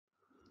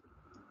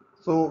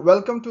So,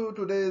 welcome to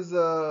today's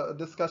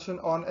discussion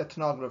on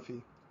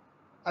ethnography.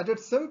 At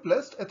its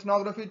simplest,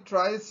 ethnography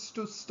tries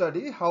to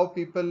study how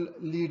people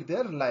lead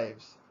their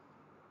lives.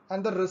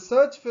 And the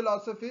research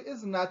philosophy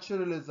is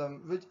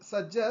naturalism, which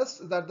suggests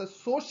that the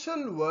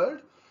social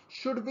world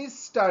should be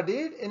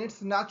studied in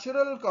its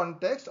natural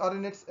context or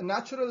in its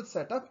natural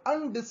setup,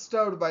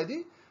 undisturbed by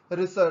the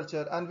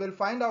researcher. And we'll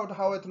find out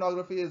how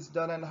ethnography is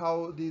done and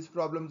how these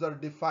problems are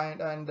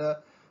defined and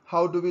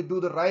how do we do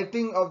the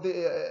writing of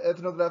the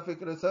ethnographic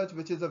research,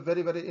 which is a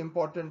very, very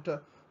important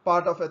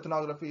part of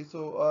ethnography.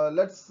 So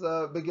let's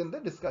begin the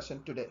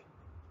discussion today.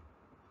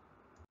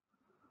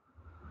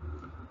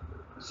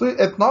 So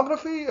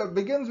ethnography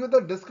begins with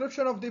a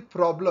description of the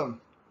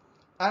problem,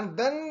 and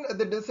then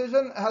the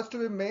decision has to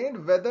be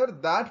made whether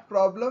that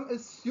problem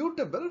is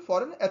suitable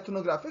for an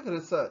ethnographic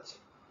research.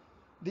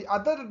 The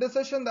other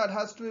decision that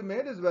has to be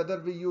made is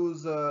whether we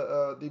use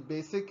the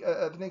basic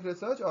ethnic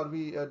research or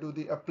we do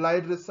the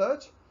applied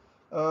research.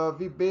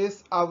 We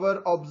base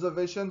our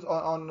observations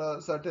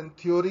on certain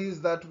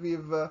theories that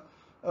we've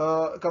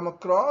come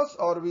across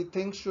or we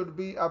think should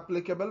be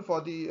applicable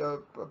for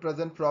the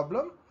present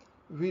problem.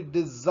 We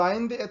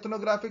design the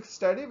ethnographic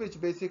study, which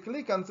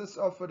basically consists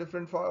of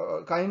different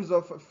kinds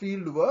of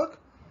field work,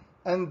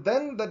 and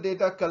then the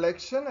data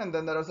collection, and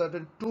then there are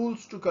certain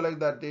tools to collect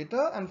that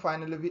data, and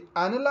finally we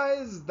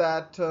analyze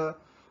that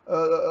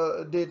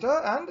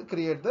data and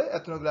create the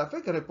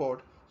ethnographic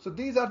report. So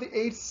these are the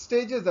 8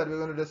 stages that we're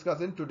going to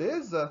discuss in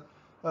today's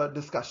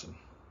discussion.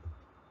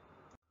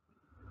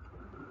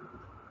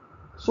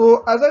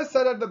 So as I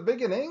said at the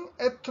beginning,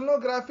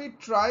 ethnography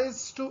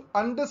tries to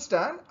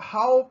understand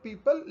how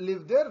people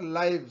live their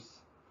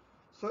lives.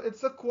 So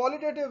it's a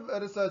qualitative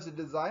research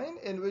design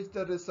in which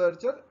the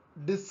researcher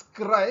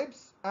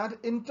describes and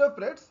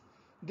interprets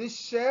the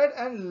shared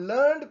and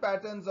learned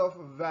patterns of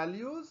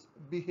values,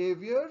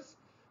 behaviors,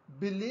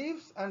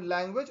 beliefs, and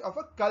language of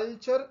a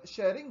culture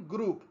sharing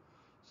group.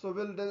 So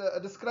we'll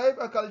describe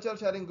a culture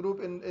sharing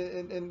group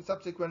in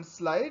subsequent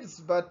slides,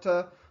 but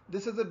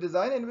this is a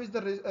design in which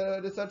the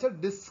researcher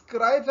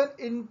describes and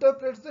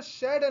interprets the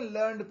shared and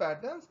learned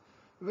patterns.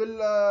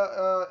 We'll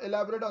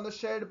elaborate on the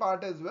shared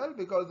part as well,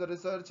 because the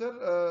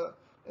researcher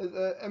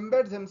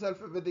embeds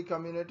himself with the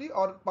community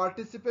or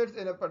participates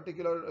in a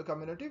particular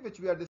community, which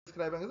we are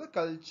describing as a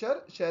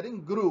culture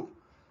sharing group.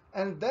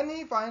 And then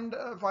he finds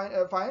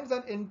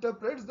and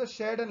interprets the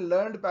shared and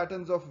learned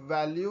patterns of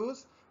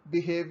values,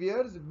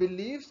 behaviors,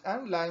 beliefs,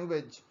 and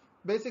language.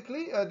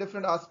 Basically,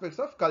 different aspects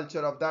of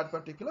culture of that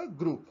particular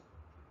group.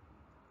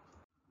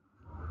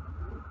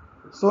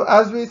 So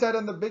as we said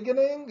in the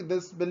beginning,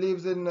 this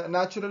believes in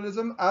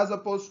naturalism as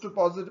opposed to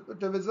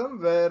positivism,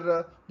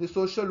 where the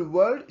social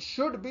world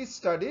should be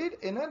studied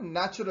in a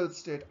natural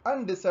state,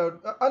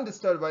 undisturbed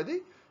by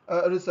the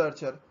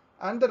researcher.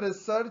 And the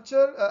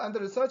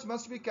research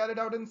must be carried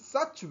out in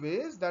such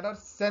ways that are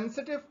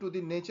sensitive to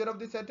the nature of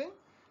the setting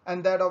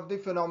and that of the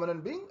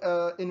phenomenon being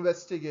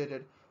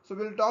investigated. So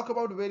we'll talk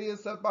about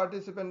various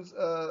participants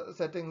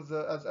settings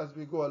as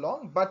we go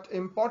along, but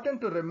important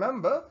to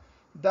remember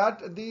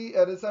that the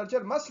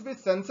researcher must be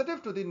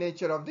sensitive to the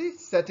nature of the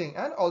setting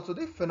and also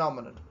the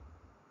phenomenon.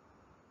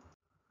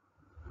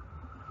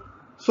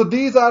 So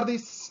these are the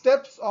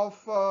steps of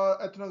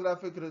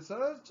ethnographic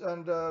research,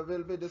 and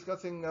we'll be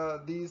discussing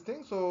these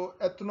things. So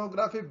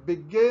ethnography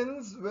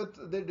begins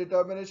with the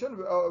determination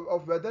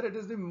of whether it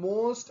is the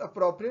most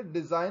appropriate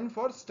design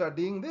for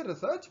studying the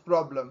research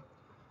problem.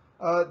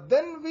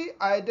 Then we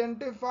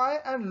identify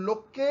and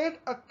locate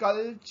a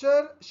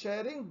culture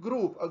sharing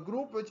group, a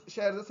group which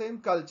shares the same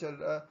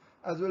culture,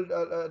 as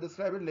we'll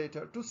describe it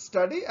later, to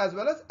study as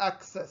well as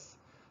access.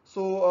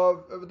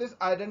 So this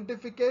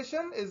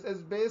identification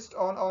is based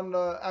on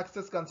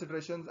access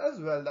considerations as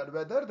well, that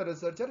whether the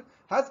researcher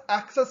has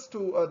access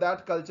to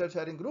that culture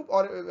sharing group,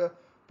 or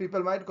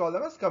people might call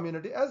them as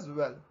community as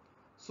well.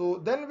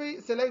 So then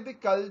we select the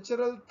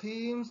cultural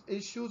themes,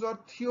 issues, or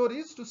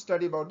theories to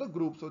study about the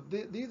group. So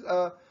these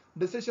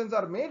decisions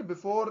are made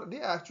before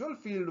the actual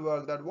field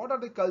work, that what are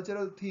the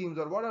cultural themes,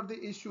 or what are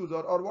the issues,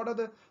 or what are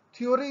the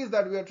theories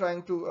that we are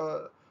trying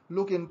to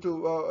look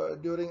into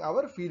during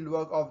our field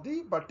work of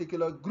the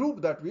particular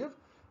group that we have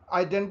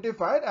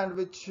identified and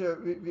which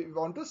we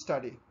want to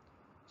study.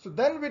 So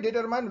then we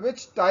determine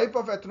which type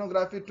of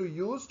ethnography to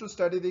use to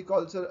study the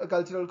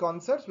cultural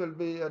concepts. We'll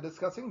be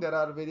discussing. There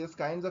are various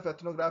kinds of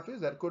ethnographies.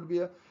 There could be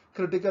a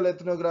critical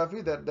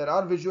ethnography. There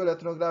are visual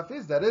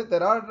ethnographies.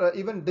 There are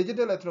even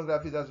digital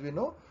ethnographies, as we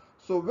know.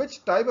 So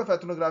which type of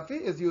ethnography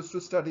is used to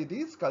study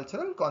these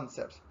cultural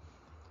concepts?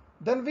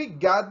 Then we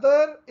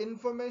gather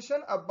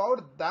information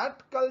about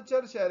that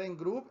culture sharing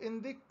group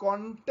in the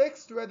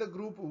context where the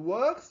group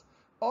works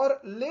or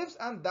lives,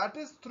 and that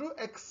is through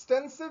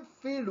extensive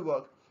field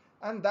work.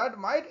 And that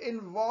might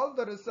involve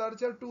the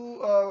researcher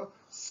to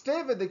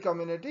stay with the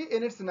community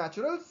in its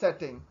natural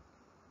setting.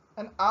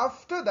 And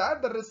after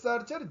that, the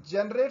researcher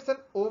generates an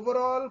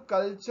overall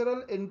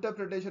cultural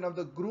interpretation of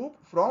the group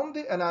from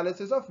the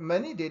analysis of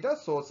many data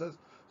sources.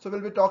 So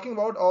we'll be talking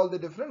about all the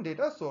different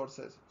data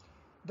sources.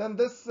 then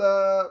this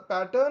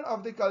pattern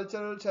of the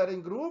cultural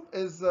sharing group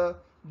is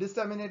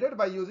disseminated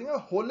by using a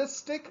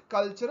holistic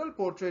cultural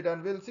portrait.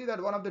 And we'll see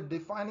that one of the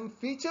defining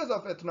features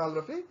of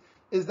ethnography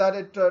is that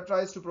it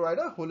tries to provide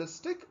a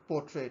holistic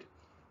portrait.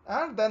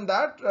 And then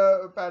that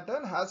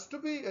pattern has to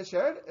be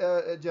shared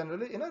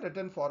generally in a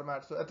written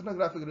format. So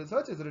ethnographic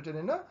research is written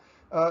in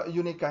a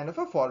unique kind of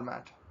a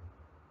format.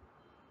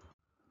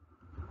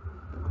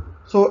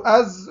 So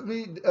as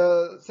we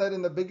said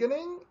in the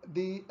beginning,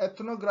 the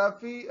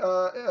ethnography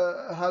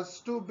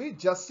has to be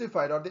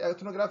justified, or the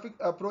ethnographic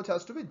approach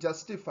has to be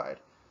justified.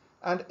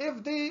 And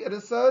if the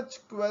research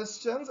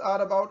questions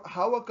are about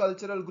how a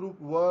cultural group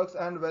works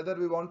and whether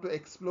we want to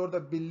explore the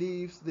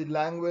beliefs, the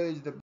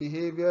language, the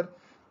behavior,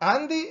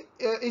 and the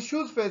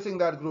issues facing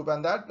that group,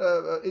 and that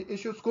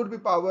issues could be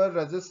power,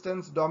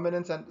 resistance,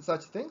 dominance, and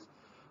such things.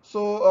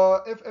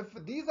 So if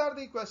these are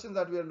the questions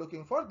that we are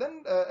looking for,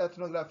 then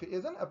ethnography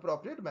is an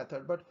appropriate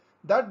method. But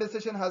that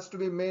decision has to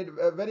be made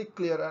very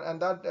clear,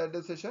 and that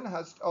decision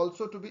has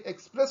also to be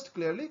expressed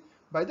clearly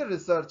by the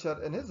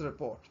researcher in his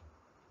report.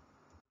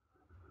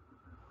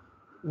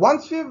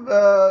 Once we've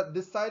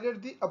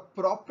decided the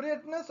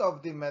appropriateness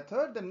of the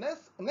method, the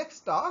next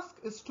task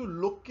is to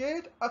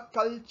locate a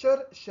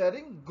culture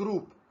sharing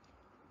group.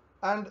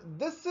 And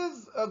this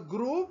is a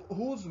group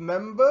whose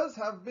members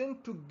have been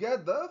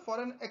together for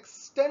an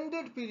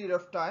extended period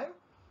of time,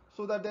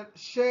 so that their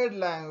shared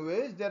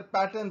language, their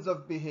patterns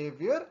of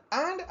behavior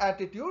and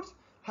attitudes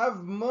have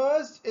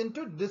merged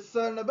into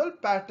discernible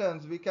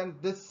patterns. We can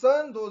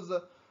discern those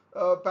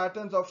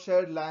patterns of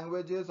shared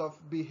languages, of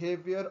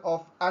behavior,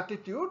 of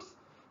attitudes,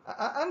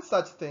 and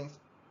such things.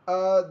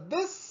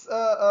 This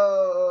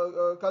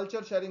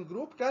culture sharing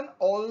group can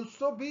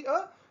also be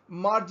a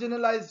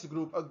marginalized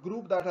group, a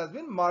group that has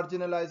been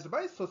marginalized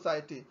by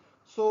society.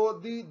 So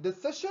the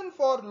decision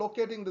for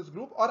locating this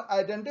group or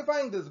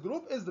identifying this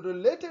group is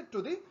related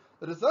to the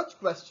research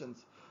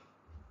questions.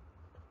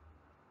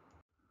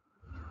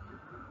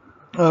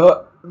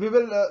 We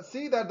will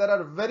see that there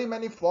are very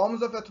many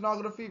forms of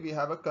ethnography. We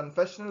have a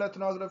confessional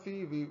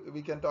ethnography.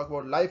 We can talk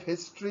about life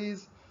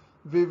histories.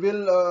 We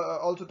will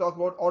also talk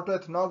about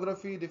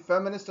autoethnography, the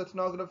feminist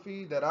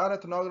ethnography. There are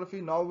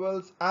ethnography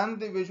novels and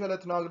the visual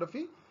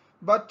ethnography.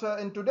 But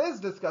in today's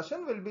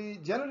discussion, we'll be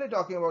generally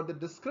talking about the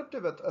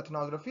descriptive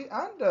ethnography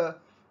and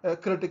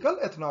critical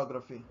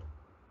ethnography.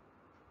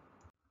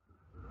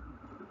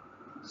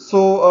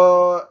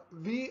 So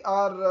we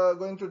are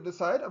going to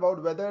decide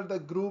about whether the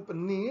group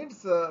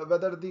needs,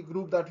 whether the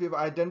group that we've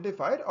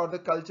identified or the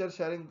culture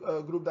sharing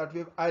group that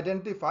we've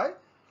identified,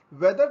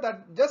 whether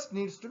that just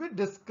needs to be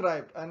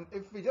described. And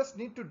if we just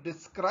need to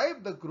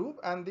describe the group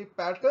and the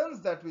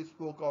patterns that we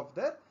spoke of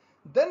there,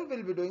 then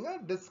we'll be doing a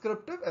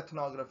descriptive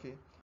ethnography.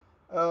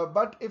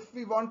 But if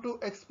we want to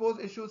expose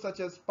issues such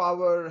as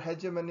power,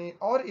 hegemony,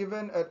 or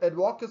even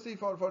advocacy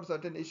for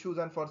certain issues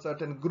and for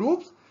certain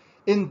groups,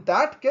 in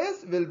that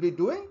case, we'll be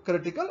doing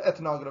critical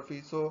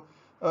ethnography. So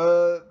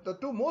the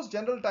two most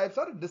general types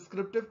are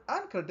descriptive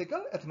and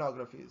critical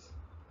ethnographies.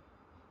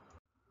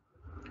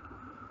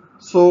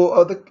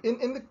 So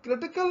in the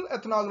critical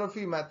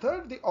ethnography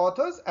method, the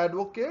authors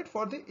advocate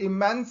for the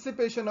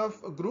emancipation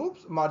of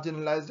groups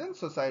marginalized in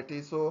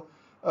society. So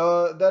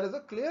there is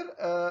a clear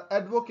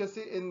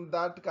advocacy in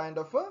that kind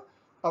of a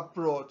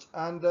approach,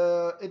 and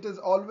it is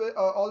always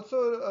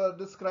also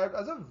described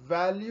as a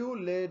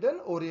value-laden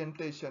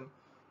orientation,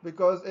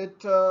 because it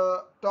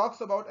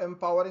talks about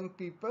empowering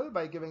people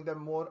by giving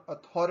them more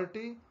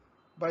authority,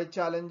 by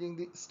challenging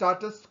the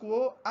status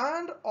quo,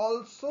 and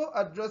also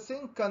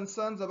addressing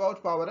concerns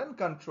about power and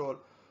control.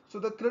 So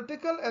the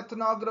critical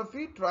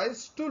ethnography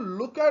tries to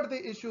look at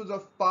the issues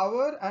of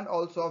power and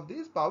also of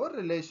these power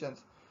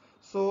relations.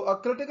 So a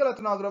critical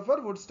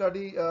ethnographer would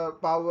study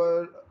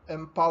power,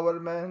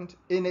 empowerment,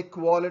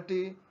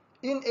 inequality,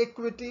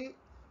 inequity,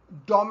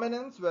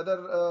 dominance,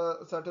 whether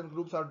certain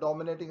groups are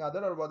dominating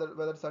other, or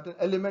whether certain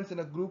elements in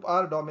a group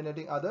are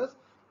dominating others,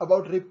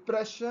 about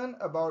repression,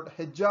 about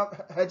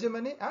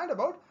hegemony, and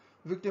about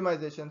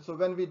victimization. So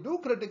when we do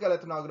critical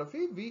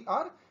ethnography, we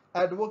are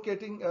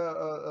advocating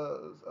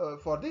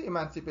for the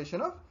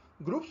emancipation of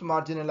groups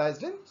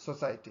marginalized in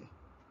society.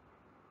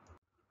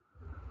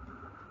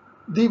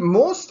 The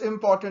most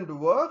important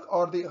work,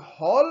 or the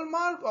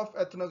hallmark of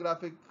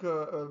ethnographic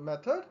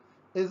method,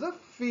 is a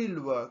field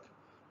work,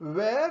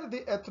 where the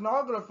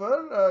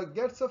ethnographer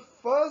gets a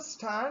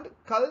first-hand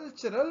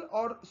cultural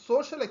or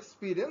social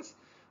experience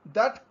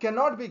that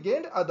cannot be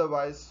gained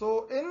otherwise.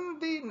 So in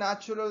the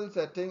natural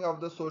setting of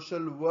the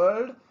social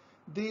world,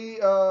 the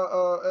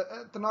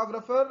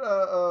ethnographer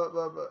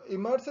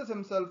immerses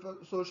himself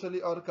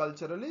socially or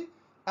culturally,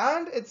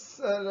 and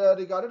it's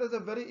regarded as a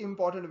very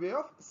important way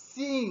of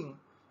seeing.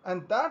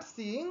 And that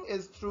seeing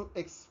is through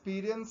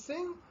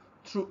experiencing,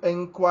 through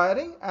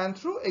inquiring, and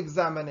through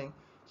examining.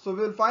 So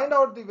we'll find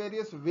out the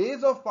various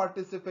ways of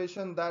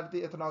participation that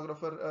the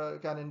ethnographer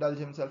can indulge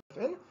himself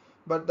in.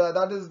 But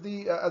that is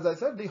the, as I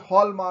said, the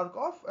hallmark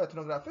of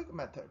ethnographic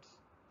methods.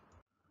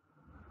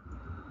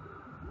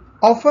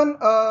 Often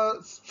a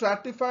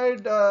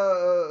stratified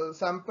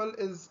sample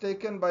is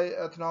taken by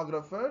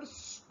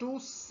ethnographers to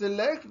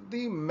select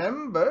the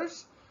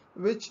members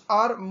which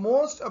are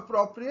most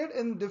appropriate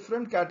in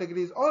different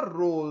categories or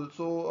roles.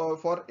 So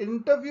for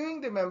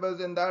interviewing the members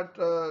in that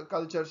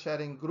culture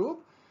sharing group,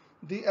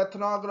 the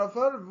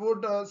ethnographer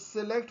would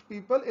select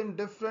people in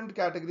different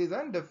categories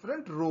and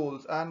different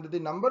roles, and the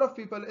number of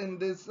people in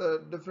these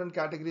different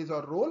categories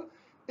or role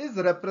is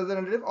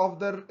representative of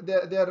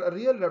their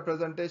real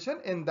representation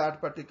in that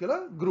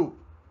particular group,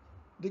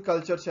 the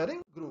culture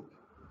sharing group.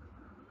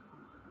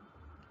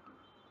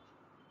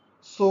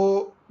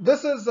 So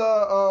this is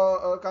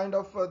a kind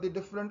of the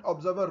different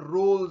observer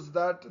roles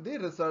that the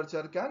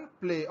researcher can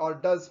play or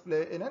does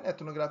play in an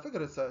ethnographic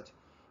research.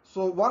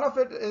 So one of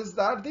it is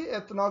that the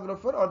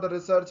ethnographer or the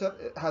researcher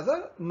has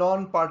a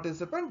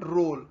non-participant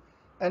role,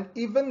 and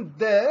even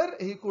there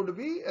he could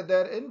be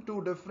there in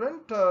two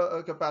different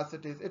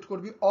capacities. It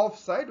could be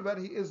off-site, where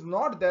he is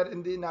not there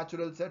in the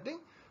natural setting,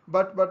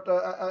 but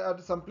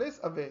at some place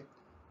away,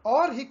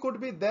 or he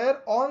could be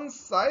there on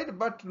site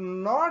but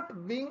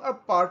not being a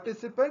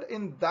participant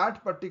in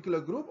that particular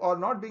group, or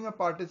not being a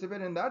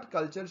participant in that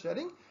culture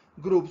sharing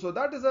group. So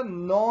that is a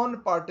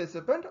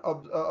non-participant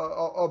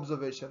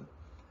observation.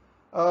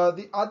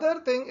 The other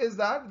thing is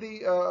that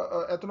the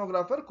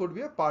ethnographer could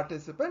be a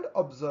participant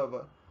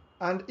observer.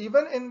 And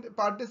even in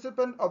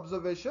participant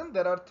observation,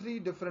 there are three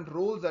different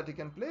roles that he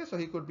can play. So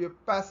he could be a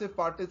passive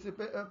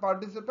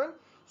participant.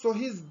 So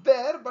he's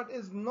there but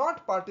is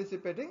not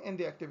participating in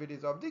the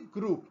activities of the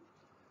group.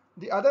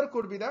 The other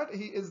could be that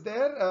he is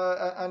there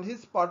and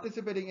he's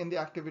participating in the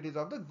activities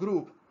of the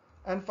group.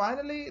 And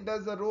finally,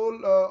 there's a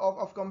role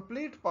of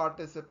complete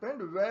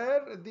participant,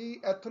 where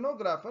the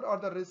ethnographer or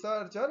the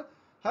researcher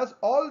has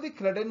all the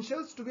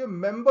credentials to be a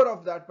member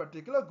of that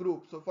particular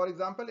group. So for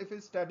example, if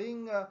he's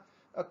studying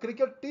a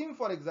cricket team,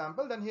 for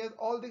example, then he has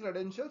all the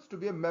credentials to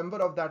be a member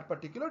of that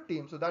particular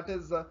team. So that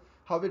is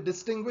how we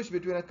distinguish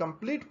between a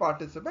complete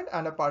participant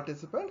and a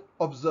participant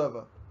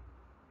observer.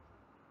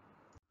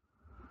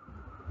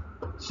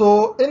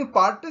 So in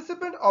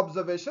participant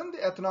observation, the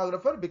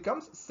ethnographer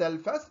becomes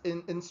self as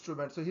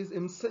instrument. So he's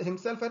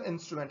himself an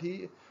instrument.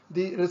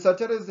 The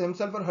researcher is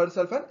himself or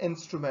herself an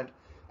instrument.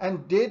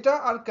 And data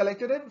are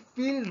collected in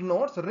field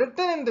notes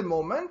written in the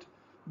moment,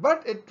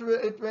 but it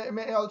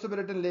may also be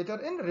written later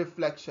in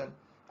reflection.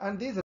 And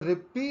these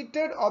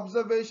repeated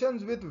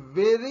observations with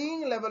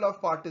varying level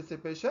of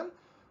participation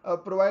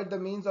provide the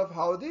means of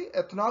how the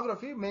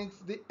ethnography makes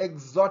the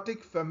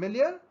exotic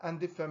familiar and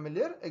the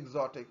familiar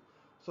exotic.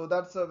 So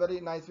that's a very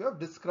nice way of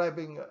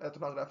describing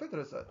ethnographic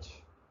research.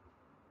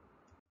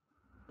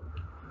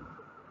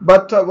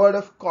 But a word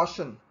of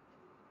caution,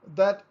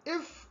 that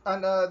if,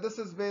 and this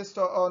is based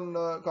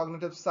on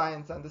cognitive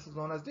science, and this is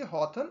known as the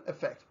Hawthorne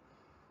effect,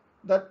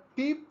 that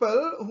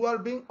people who are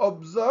being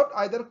observed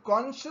either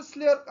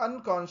consciously or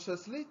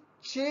unconsciously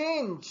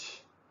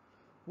change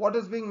what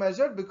is being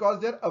measured because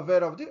they're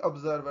aware of the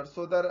observer.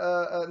 So there,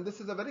 and this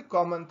is a very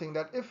common thing,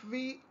 that if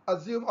we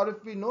assume or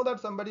if we know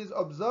that somebody is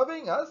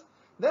observing us,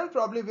 then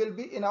probably we'll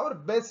be in our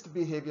best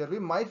behavior. We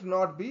might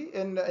not be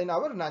in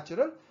our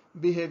natural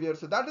behavior.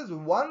 So that is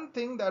one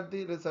thing that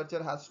the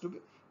researcher has to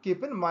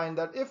keep in mind,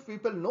 that if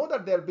people know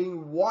that they're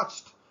being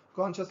watched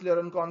consciously or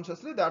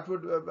unconsciously, that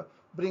would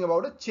bring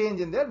about a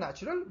change in their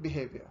natural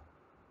behavior.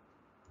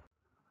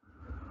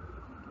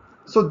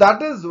 So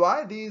that is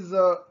why these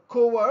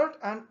covert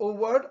and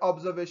overt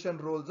observation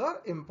roles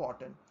are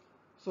important.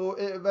 So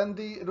when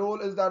the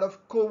role is that of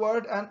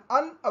covert and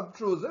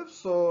unobtrusive,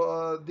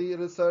 so the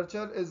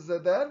researcher is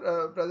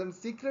there present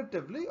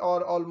secretively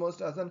or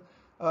almost as an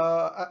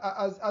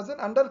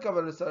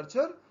undercover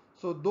researcher.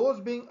 So those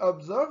being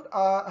observed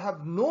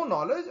have no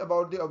knowledge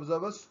about the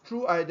observer's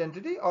true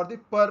identity or the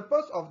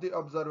purpose of the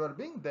observer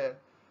being there.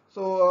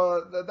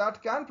 So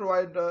that can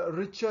provide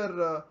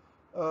richer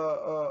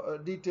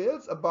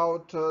details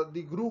about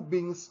the group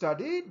being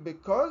studied,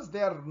 because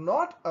they are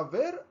not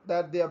aware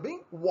that they are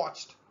being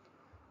watched.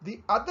 The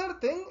other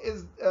thing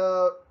is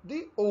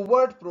the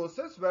overt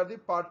process, where the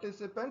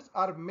participants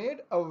are made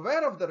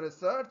aware of the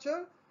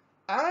researcher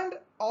and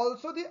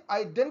also the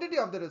identity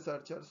of the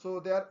researcher. So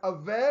they are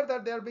aware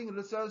that they are being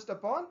researched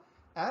upon,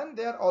 and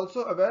they are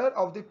also aware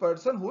of the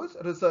person who is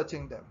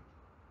researching them.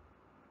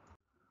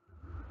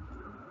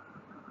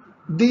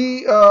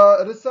 The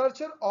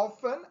researcher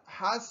often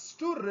has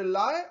to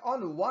rely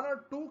on one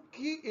or two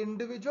key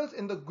individuals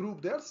in the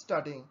group they are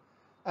studying,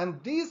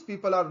 and these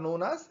people are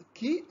known as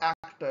key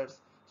actors.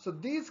 So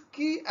these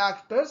key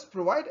actors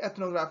provide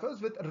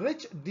ethnographers with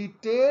rich,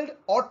 detailed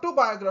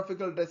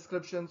autobiographical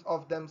descriptions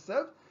of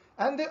themselves,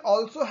 and they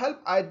also help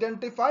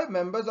identify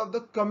members of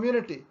the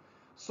community.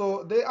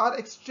 So they are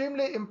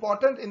extremely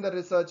important in the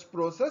research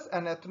process,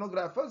 and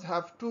ethnographers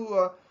have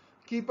to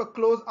keep a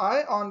close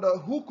eye on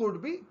who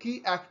could be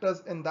key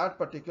actors in that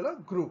particular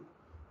group.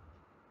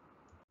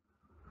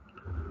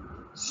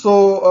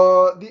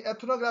 So the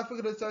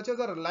ethnographic researchers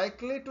are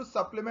likely to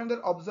supplement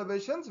their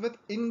observations with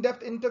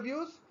in-depth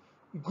interviews,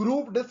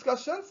 group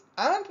discussions,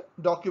 and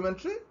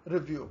documentary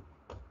review.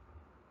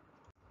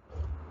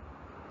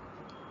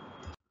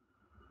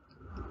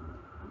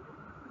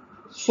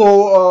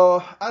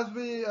 So, as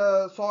we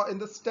saw in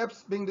the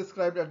steps being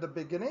described at the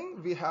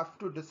beginning, we have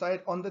to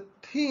decide on the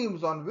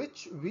themes on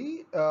which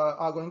we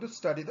are going to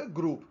study the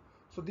group.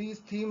 So, these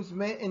themes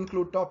may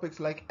include topics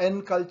like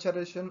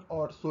enculturation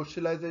or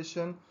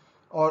socialization,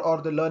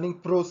 or the learning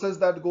process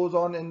that goes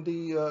on in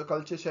the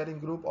culture sharing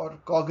group, or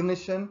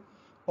cognition,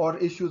 or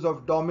issues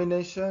of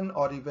domination,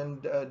 or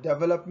even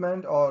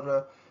development,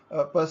 or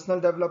personal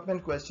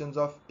development, questions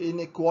of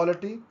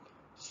inequality.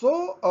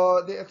 So,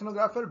 the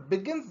ethnographer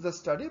begins the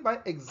study by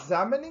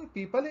examining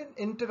people in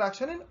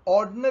interaction in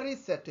ordinary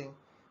setting,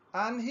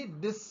 and he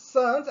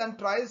discerns and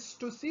tries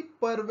to see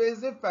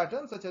pervasive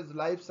patterns such as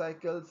life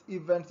cycles,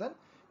 events, and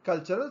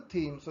cultural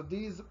themes. So,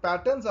 these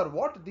patterns are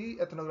what the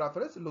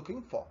ethnographer is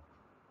looking for.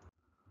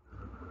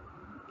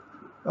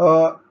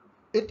 Uh,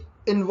 it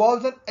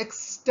involves an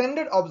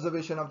extended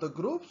observation of the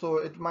group, so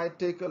it might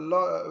take a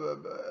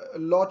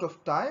lot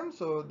of time.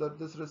 So that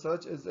this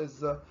research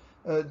is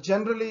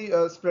generally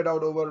spread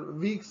out over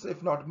weeks,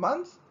 if not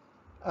months.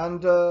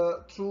 And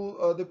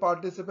through the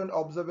participant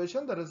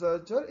observation, the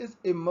researcher is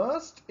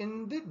immersed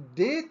in the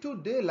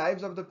day-to-day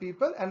lives of the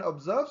people and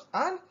observes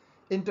and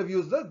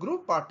interviews the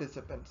group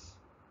participants.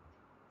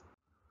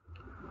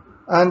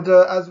 And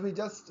as we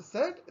just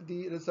said,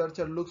 the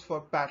researcher looks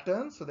for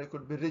patterns. So there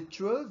could be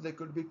rituals, there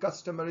could be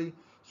customary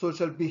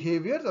social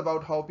behaviors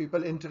about how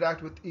people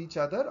interact with each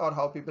other, or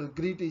how people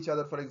greet each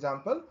other, for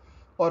example,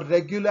 or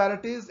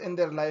regularities in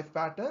their life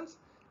patterns,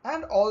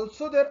 and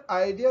also their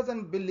ideas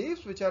and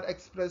beliefs, which are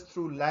expressed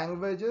through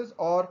languages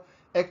or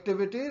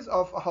activities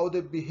of how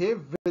they behave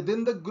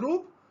within the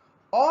group,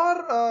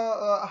 or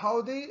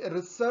how the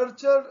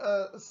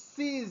researcher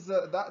sees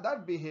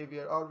that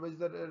behavior, or which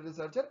the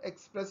researcher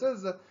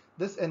expresses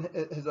this in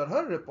his or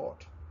her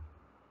report.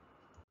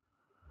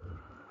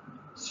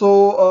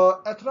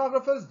 So,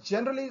 ethnographers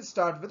generally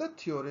start with a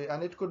theory,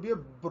 and it could be a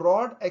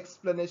broad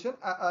explanation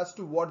as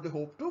to what they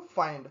hope to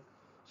find.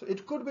 So,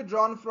 it could be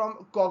drawn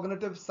from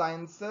cognitive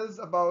sciences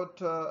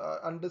about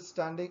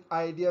understanding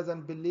ideas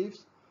and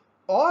beliefs,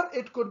 or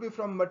it could be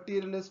from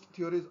materialist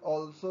theories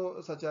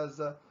also, such as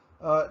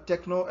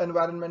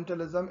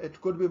techno-environmentalism.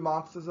 It could be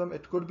Marxism,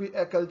 it could be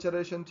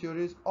acculturation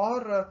theories,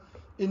 or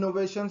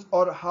innovations,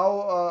 or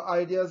how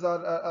ideas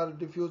are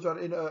diffused, or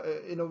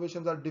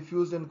innovations are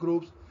diffused in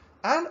groups,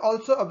 and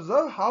also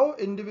observe how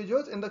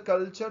individuals in the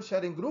culture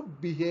sharing group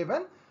behave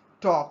and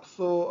talk.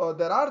 So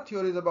there are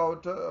theories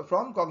about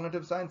from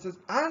cognitive sciences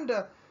and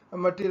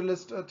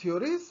materialist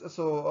theories.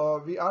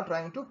 So we are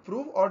trying to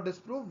prove or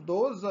disprove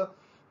those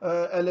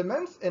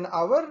elements in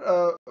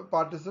our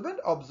participant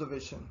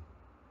observation.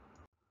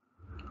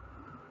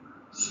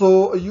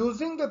 So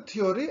using the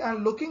theory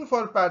and looking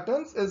for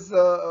patterns is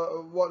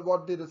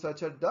what the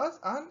researcher does,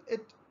 and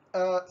it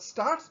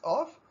starts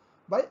off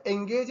by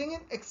engaging in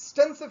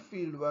extensive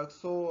field work.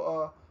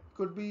 So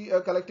could be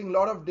collecting a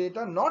lot of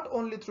data, not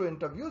only through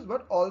interviews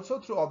but also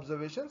through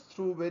observations,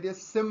 through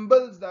various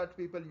symbols that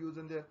people use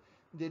in their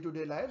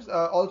day-to-day lives,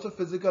 also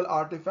physical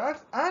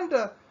artifacts, and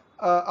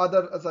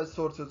other such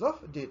sources of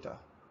data.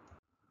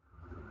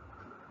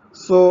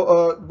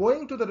 So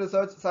going to the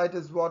research site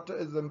is what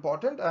is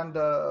important, and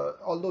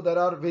although there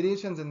are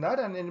variations in that,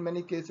 and in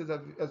many cases,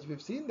 as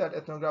we've seen, that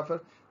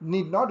ethnographer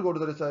need not go to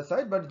the research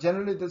site, but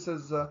generally this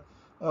is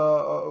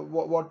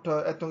what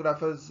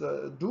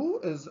ethnographers do,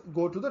 is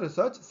go to the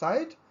research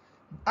site,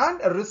 and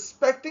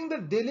respecting the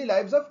daily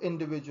lives of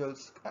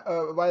individuals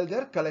while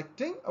they're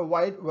collecting a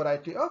wide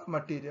variety of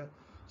material.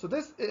 So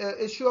this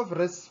issue of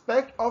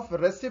respect, of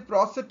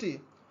reciprocity,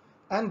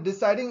 and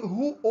deciding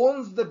who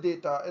owns the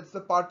data. It's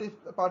the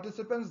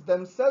participants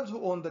themselves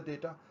who own the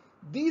data.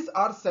 These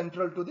are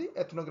central to the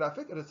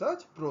ethnographic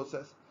research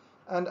process.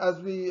 And as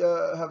we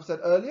have said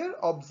earlier,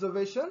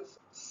 observations,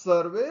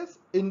 surveys,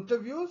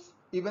 interviews,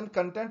 even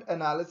content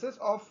analysis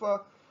of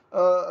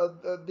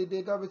the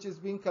data which is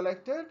being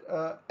collected,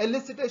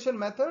 elicitation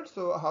method,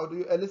 so how do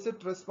you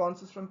elicit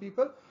responses from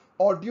people,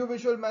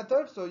 audiovisual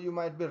method, so you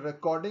might be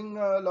recording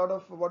a lot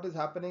of what is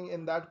happening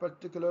in that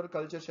particular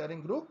culture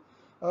sharing group,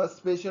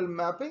 spatial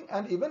mapping,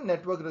 and even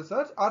network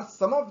research are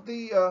some of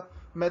the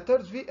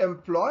methods we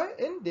employ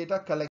in data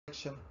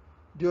collection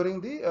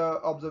during the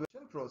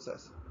observation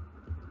process.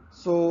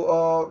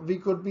 So we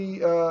could be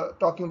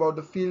talking about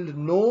the field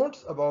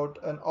notes, about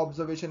an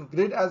observation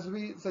grid as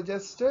we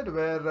suggested,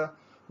 where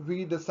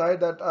we decide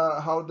that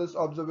how this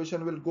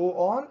observation will go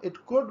on.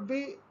 It could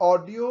be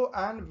audio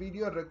and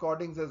video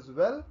recordings as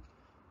well.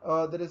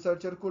 The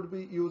researcher could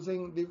be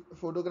using the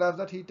photographs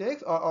that he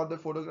takes, or the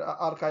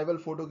archival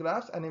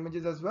photographs and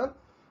images as well.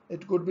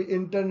 It could be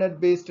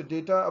internet-based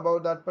data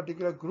about that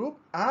particular group,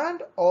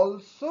 and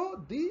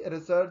also the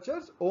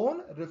researcher's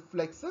own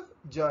reflexive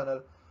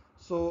journal.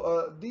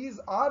 So these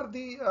are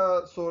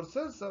the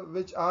sources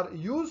which are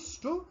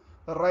used to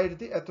write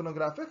the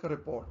ethnographic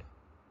report.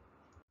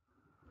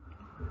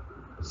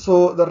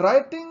 So the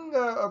writing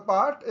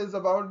part is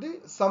about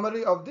the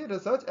summary of the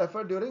research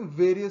effort during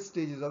various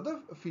stages of the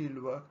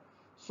field work.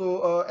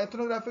 So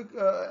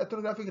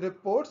ethnographic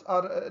reports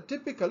are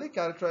typically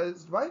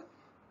characterized by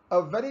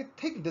a very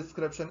thick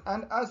description,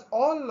 and as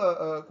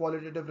all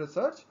qualitative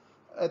research,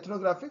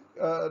 ethnographic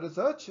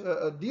research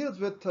deals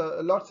with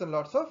lots and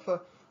lots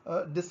of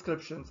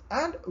descriptions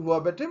and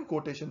verbatim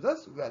quotations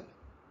as well.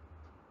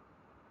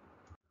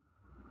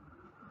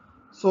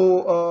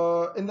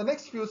 So in the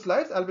next few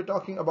slides, I'll be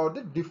talking about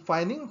the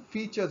defining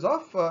features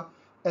of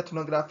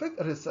ethnographic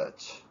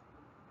research.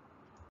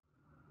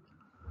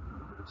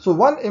 So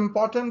one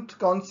important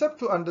concept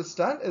to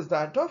understand is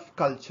that of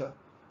culture.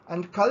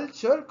 And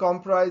culture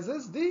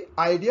comprises the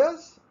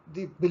ideas,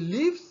 the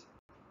beliefs,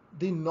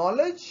 the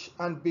knowledge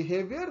and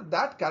behavior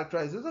that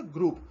characterizes a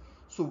group.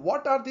 So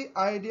what are the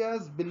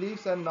ideas,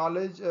 beliefs and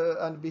knowledge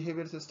and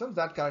behavior systems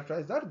that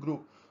characterize that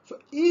group? So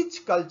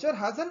each culture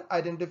has an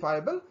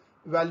identifiable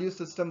value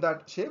system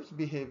that shapes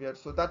behavior.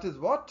 So that is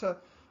what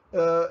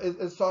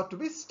is sought to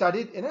be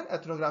studied in an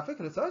ethnographic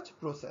research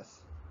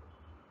process.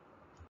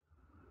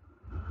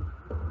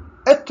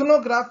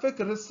 Ethnographic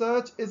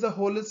research is a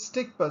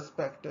holistic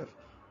perspective.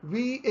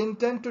 We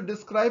intend to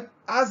describe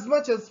as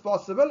much as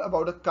possible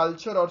about a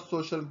culture or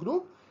social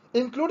group,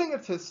 including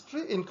its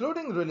history,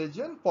 including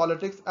religion,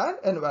 politics, and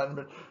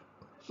environment.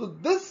 So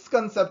this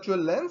conceptual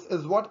lens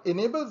is what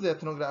enables the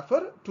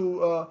ethnographer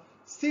to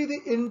see the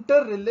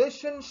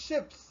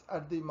interrelationships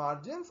at the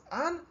margins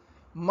and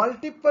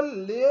multiple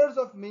layers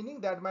of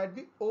meaning that might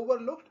be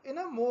overlooked in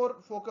a more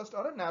focused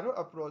or a narrow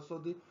approach. So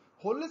the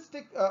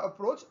holistic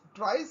approach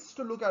tries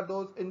to look at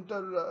those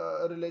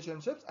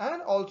interrelationships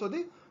and also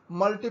the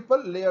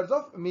multiple layers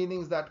of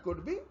meanings that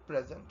could be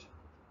present.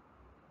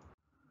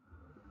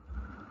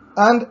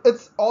 And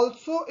it's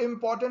also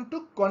important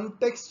to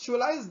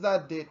contextualize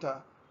that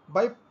data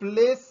by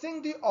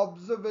placing the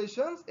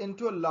observations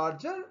into a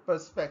larger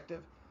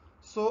perspective.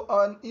 So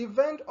an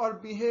event or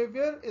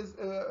behavior is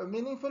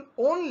meaningful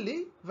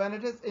only when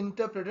it is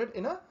interpreted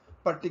in a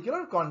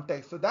particular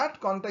context. So that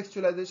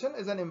contextualization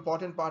is an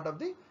important part of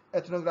the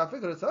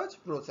ethnographic research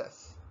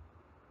process.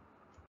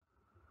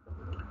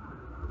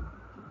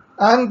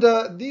 And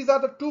these are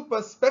the two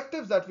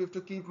perspectives that we have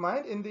to keep in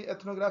mind in the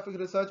ethnographic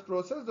research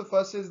process. The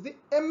first is the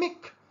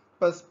emic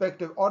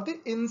perspective or the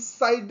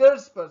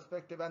insider's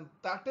perspective, and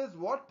that is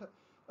what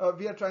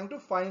we are trying to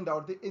find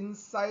out, the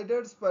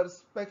insider's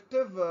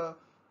perspective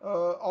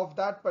of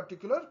that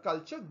particular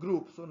culture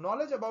group. So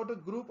knowledge about a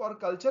group or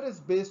culture is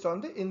based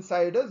on the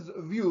insider's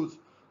views.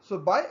 So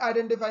by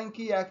identifying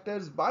key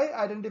actors, by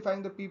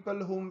identifying the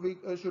people whom we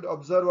should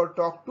observe or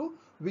talk to,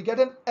 we get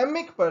an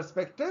emic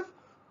perspective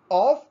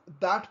of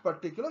that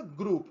particular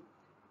group.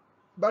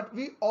 But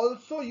we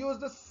also use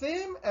the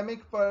same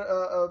emic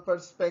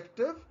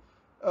perspective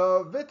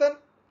with an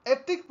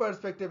ethic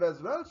perspective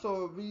as well.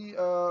 So we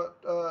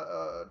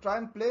try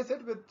and place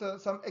it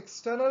with some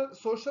external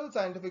social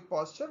scientific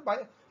posture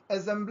by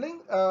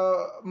assembling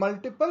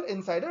multiple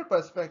insider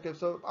perspectives.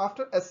 So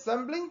after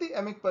assembling the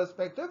emic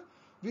perspective,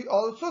 we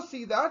also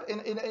see that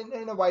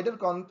in a wider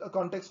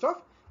context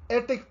of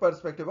ethic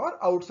perspective or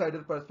outsider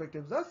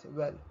perspectives as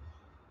well.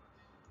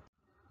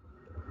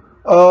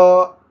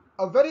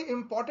 A very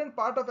important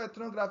part of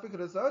ethnographic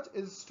research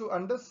is to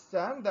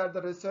understand that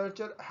the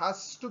researcher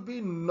has to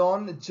be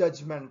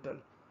non-judgmental.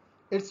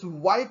 It's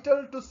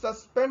vital to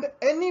suspend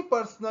any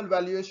personal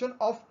valuation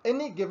of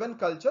any given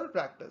cultural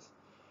practice,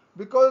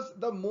 because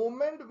the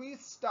moment we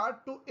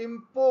start to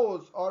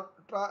impose or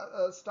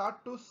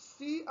start to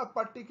see a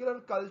particular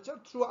culture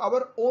through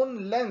our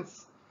own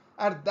lens,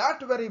 at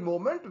that very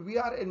moment we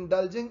are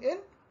indulging in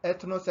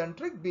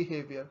ethnocentric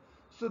behavior.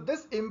 So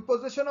this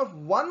imposition of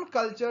one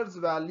culture's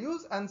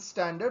values and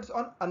standards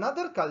on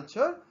another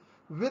culture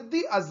with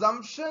the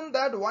assumption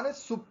that one is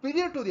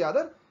superior to the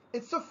other,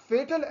 it's a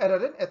fatal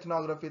error in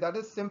ethnography. That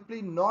is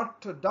simply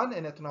not done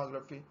in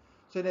ethnography.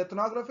 So in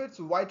ethnography, it's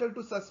vital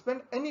to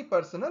suspend any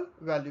personal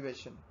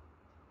valuation.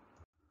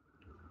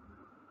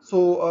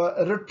 So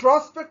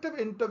retrospective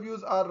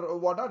interviews are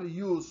what are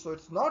used. So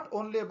it's not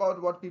only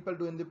about what people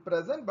do in the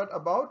present, but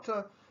about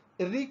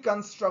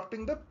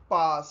reconstructing the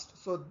past.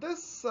 So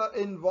this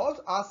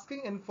involves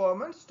asking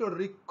informants to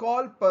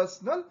recall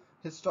personal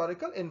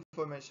historical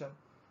information.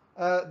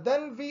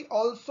 Then we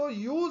also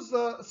use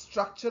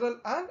structural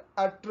and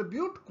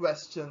attribute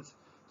questions.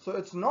 So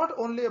it's not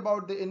only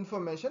about the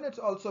information, it's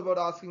also about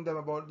asking them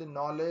about the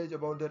knowledge,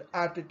 about their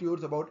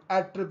attitudes, about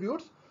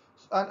attributes,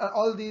 and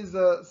all these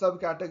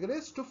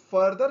subcategories to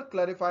further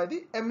clarify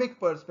the emic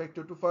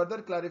perspective, to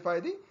further clarify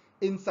the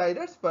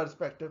insider's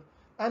perspective.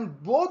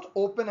 And both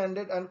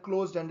open-ended and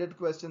closed-ended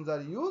questions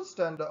are used,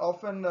 and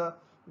often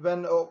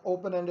when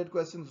open-ended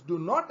questions do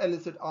not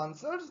elicit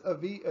answers,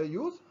 we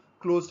use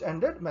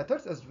closed-ended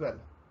methods as well.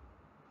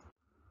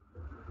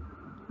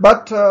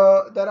 But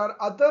there are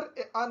other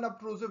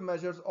unobtrusive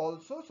measures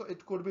also. So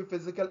it could be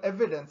physical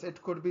evidence,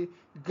 it could be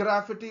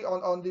graffiti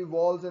on the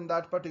walls in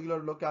that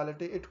particular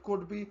locality, it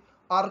could be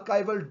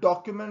archival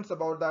documents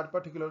about that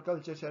particular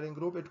culture sharing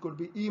group, it could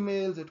be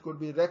emails, it could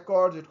be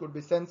records, it could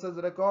be census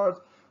records,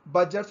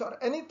 budgets, or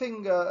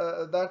anything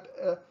that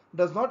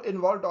does not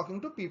involve talking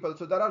to people.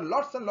 So there are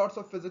lots and lots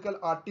of physical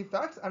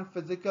artifacts and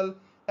physical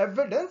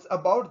evidence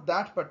about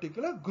that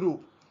particular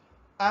group.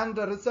 And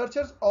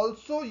researchers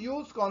also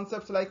use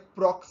concepts like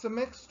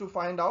proxemics to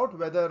find out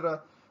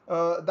whether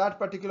that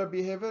particular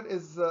behavior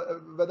is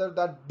whether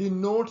that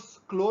denotes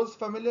close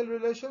familial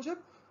relationship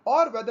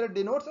or whether it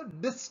denotes a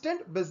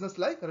distant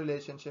business-like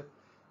relationship.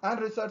 And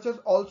researchers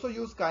also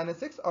use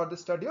kinesics, or the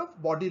study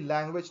of body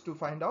language, to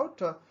find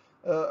out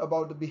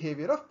about the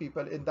behavior of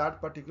people in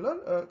that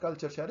particular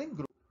culture sharing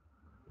group.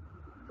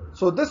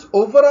 So this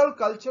overall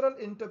cultural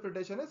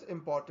interpretation is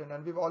important,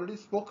 and we've already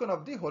spoken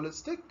of the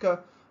holistic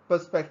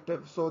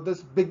perspective. So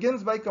this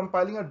begins by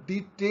compiling a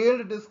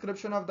detailed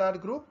description of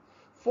that group,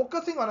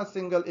 focusing on a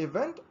single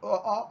event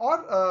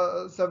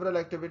or several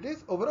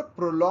activities over a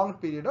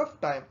prolonged period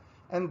of time.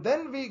 And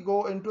then we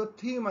go into a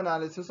theme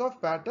analysis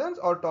of patterns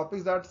or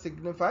topics that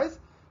signifies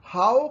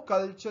how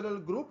cultural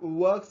group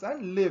works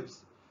and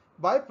lives,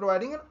 by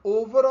providing an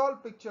overall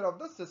picture of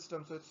the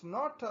system. So it's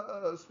not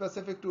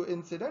specific to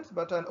incidents,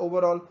 but an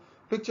overall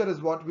picture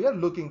is what we are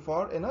looking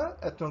for in an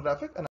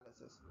ethnographic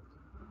analysis.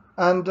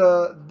 And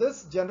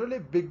this generally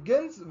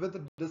begins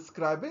with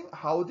describing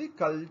how the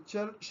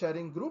culture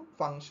sharing group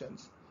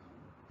functions.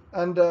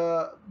 And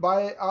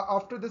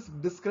after this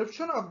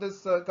description of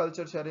this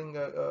culture sharing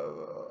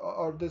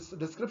or this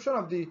description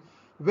of the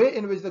way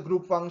in which the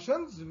group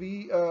functions,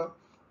 we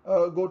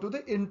go to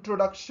the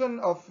introduction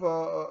of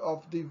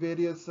the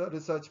various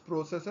research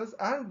processes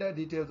and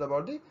details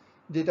about the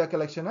data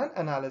collection and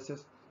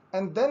analysis.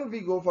 And then we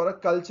go for a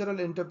cultural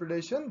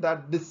interpretation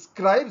that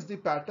describes the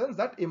patterns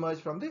that emerge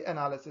from the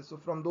analysis. So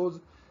from those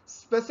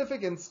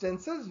specific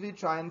instances, we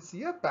try and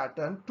see a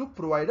pattern to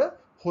provide a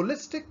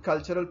holistic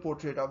cultural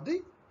portrait of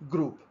the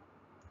group.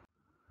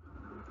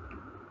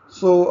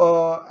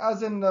 So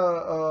as in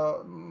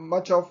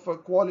much of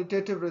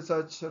qualitative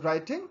research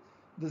writing,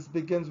 this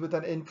begins with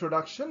an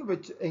introduction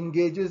which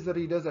engages the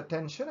reader's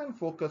attention and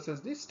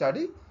focuses the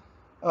study.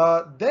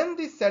 Then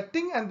the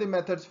setting and the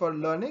methods for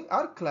learning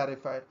are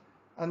clarified.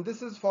 And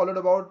this is followed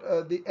about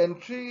the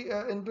entry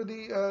into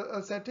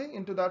the setting,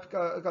 into that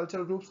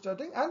cultural group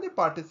setting, and the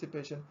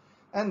participation.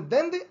 And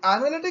then the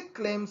analytic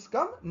claims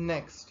come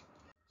next.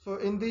 So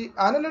in the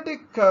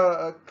analytic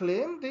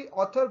claim, the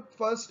author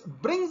first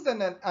brings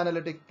an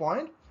analytic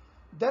point,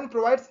 then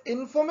provides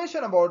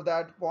information about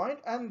that point,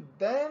 and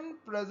then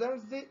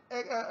presents the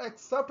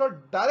excerpt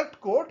or direct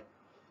quote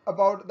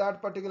about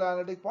that particular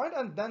analytic point,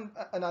 and then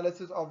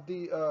analysis of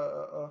the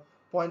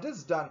point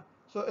is done.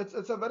 So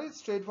it's a very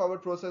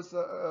straightforward process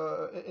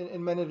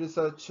in many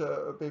research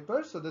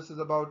papers. So this is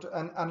about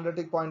an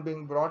analytic point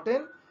being brought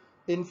in,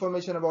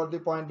 information about the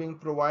point being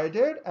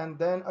provided, and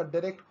then a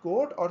direct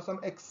quote or some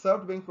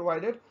excerpt being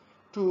provided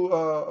to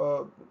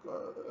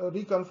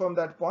reconfirm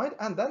that point,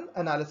 and then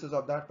analysis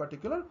of that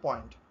particular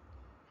point.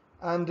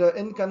 And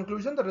in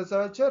conclusion, the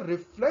researcher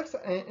reflects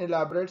and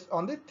elaborates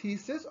on the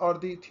thesis or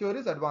the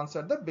theories advanced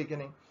at the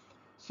beginning.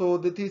 So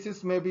the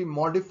thesis may be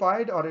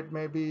modified, or it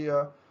may be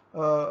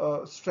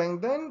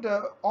strengthened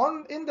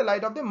in the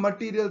light of the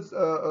materials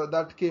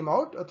that came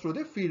out through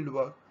the field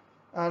work.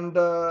 And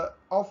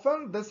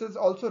often this is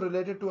also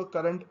related to a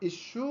current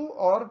issue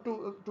or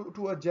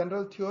to a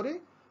general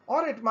theory,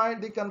 or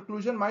the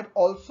conclusion might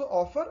also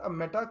offer a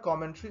meta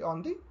commentary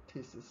on the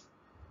thesis.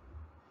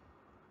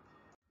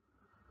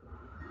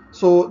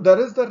 So there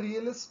is the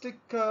realistic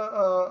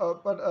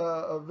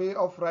way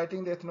of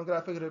writing the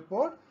ethnographic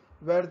report,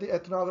 where the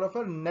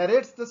ethnographer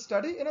narrates the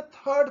study in a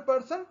third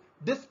person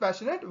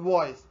dispassionate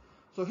voice.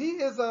 So he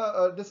is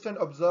a distant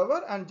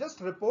observer and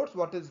just reports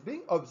what is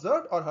being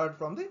observed or heard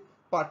from the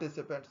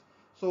participants.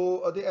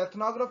 So the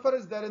ethnographer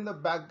is there in the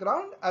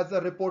background as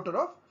a reporter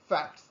of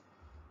facts,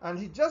 and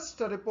he just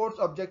reports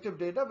objective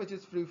data which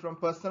is free from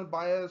personal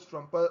bias,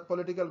 from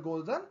political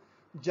goals and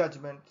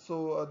judgment.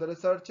 So the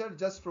researcher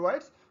just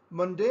provides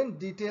mundane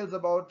details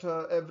about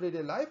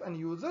everyday life and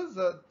uses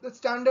the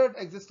standard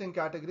existing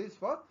categories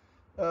for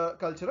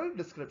cultural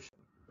description.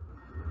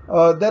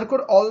 There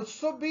could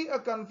also be a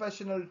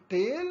confessional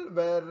tale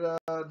where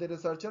the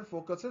researcher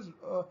focuses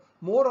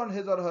more on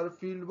his or her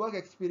fieldwork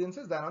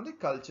experiences than on the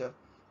culture.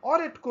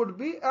 Or it could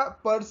be a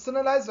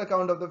personalized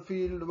account of the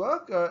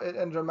fieldwork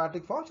in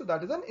dramatic form. So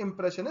that is an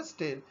impressionist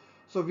tale.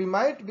 So we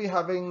might be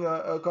having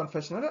a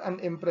confessional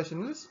and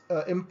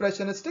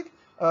impressionistic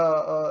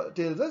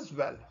tales as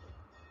well.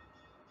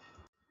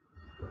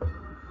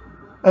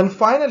 And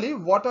finally,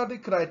 what are the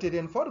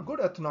criterion for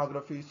good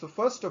ethnography? So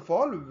first of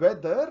all,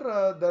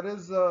 whether there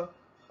is a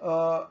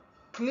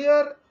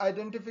clear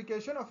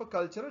identification of a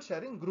cultural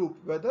sharing group,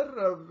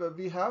 whether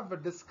we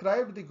have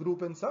described the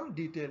group in some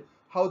detail,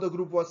 how the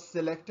group was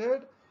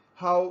selected,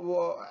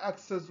 how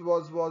access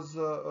was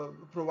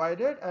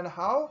provided, and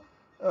how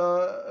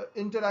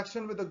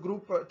interaction with the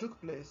group took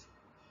place.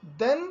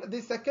 Then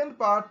the second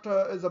part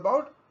is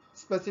about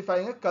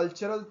specifying a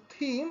cultural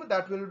theme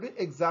that will be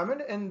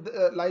examined in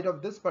the light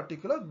of this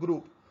particular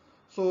group.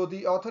 So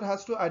the author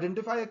has to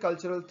identify a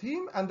cultural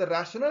theme and the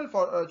rationale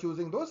for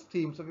choosing those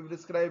themes. So we've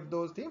described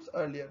those themes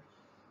earlier.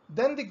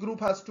 Then the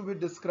group has to be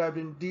described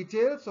in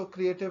detail. So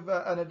creative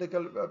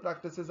analytical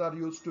practices are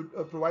used to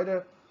provide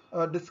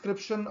a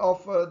description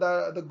of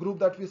the group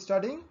that we're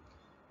studying.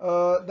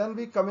 Then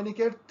we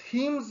communicate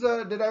themes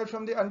derived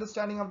from the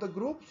understanding of the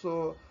group.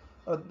 So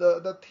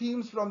The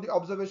themes from the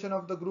observation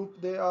of the group,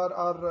 they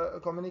are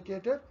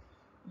communicated.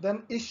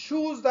 Then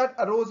issues that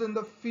arose in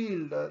the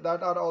field,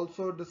 that are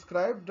also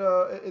described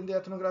in the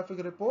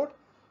ethnographic report.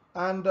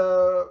 And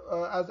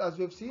as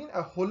we've seen,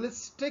 a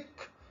holistic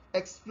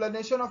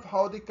explanation of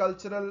how the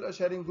cultural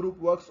sharing group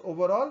works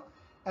overall.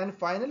 And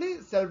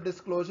finally,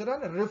 self-disclosure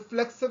and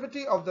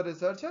reflexivity of the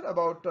researcher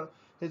about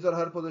his or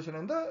her position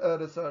in the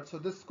research. So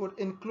this could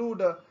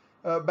include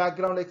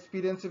background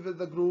experiences with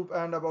the group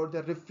and about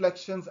their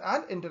reflections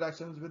and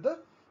interactions with the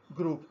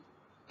group.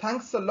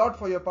 Thanks a lot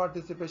for your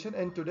participation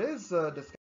in today's discussion.